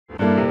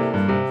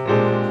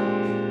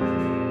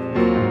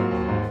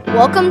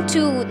Welcome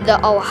to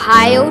the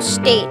Ohio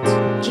State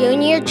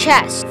Junior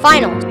Chess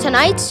Finals.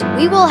 Tonight,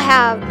 we will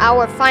have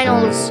our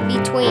finals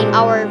between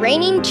our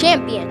reigning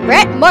champion,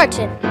 Brett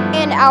Martin,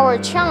 and our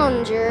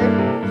challenger,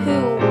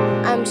 who,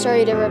 I'm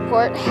sorry to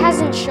report,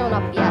 hasn't shown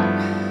up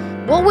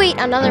yet. We'll wait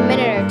another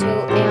minute or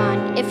two,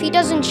 and if he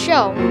doesn't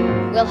show,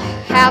 we'll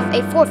have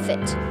a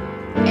forfeit,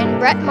 and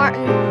Brett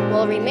Martin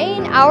will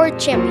remain our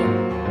champion.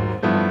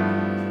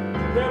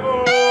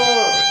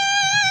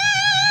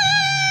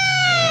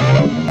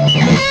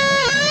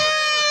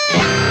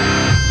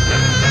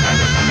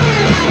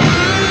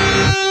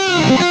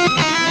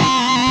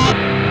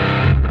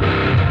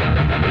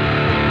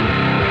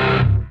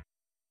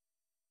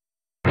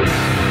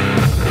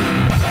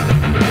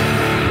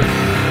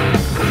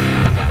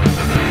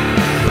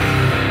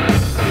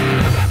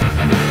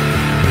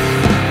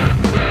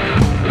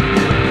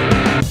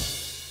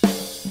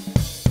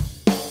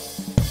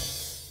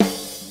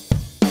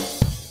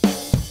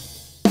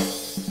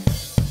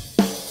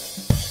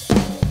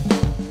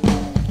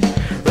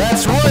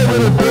 That's right,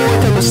 little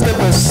boy, come and step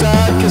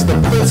aside, cause the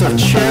Prince of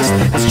Chess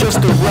has just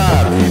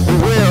arrived.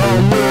 Beware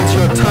all nerds,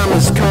 your time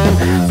has come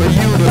for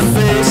you to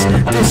face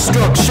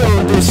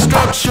destruction,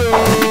 destruction.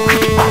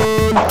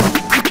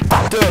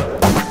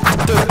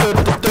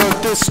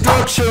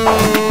 Destruction,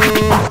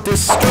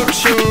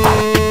 destruction.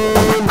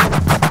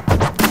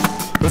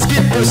 Let's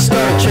get this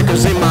started,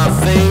 checkers in my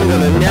vein.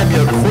 Gonna nab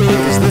your queen,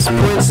 cause this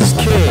prince is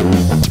king.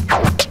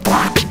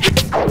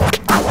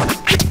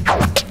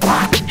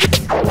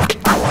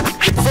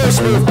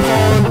 First move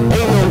pawn,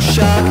 ain't no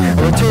shock. I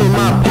return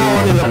my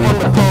pawn and upon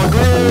the pawn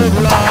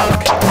gridlock.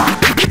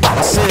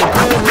 I said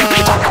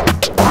gridlock,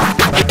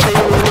 like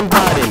Taylor and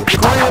Biden.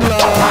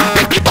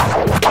 Gridlock.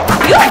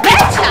 You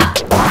betcha!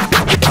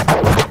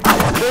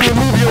 Then you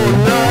move your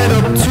knight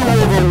up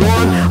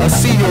 2/1. I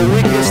see your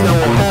weakness, now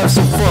we'll have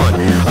some fun.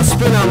 I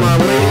spin out my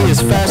lady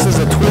as fast as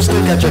a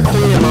twister. Got your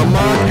queen in my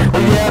mind. Oh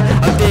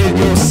yeah, I did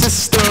your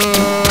sister.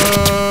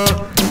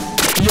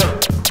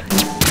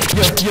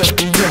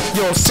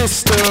 Your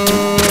sister.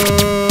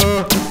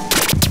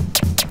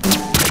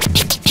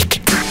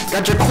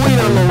 Got your queen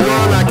on the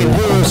run, I can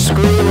hear her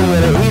scream and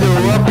let her eat her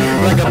up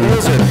like a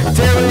blizzard.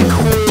 Dairy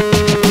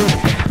Queen,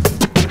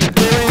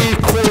 Dairy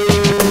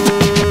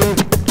Queen.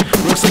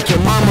 Looks like your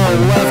mama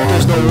left,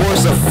 there's no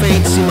worse of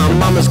fate. See, my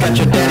mama's got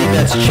your daddy,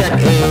 that's check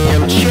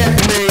and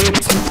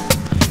checkmate.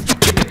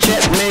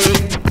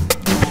 Checkmate.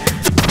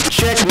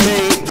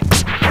 Checkmate.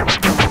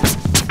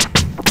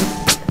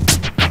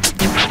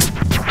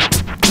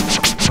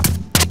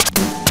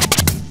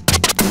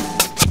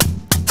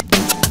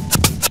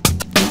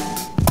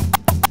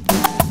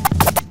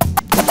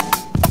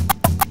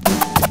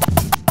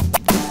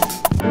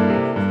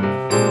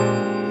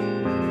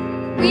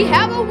 We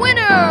have a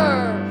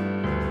winner!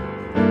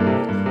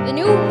 The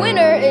new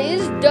winner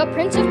is the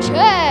Prince of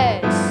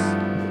Chess!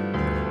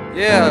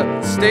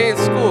 Yeah, stay in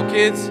school,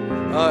 kids.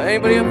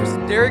 Anybody up for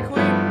some Dairy Queen?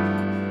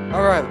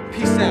 Alright,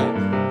 peace out.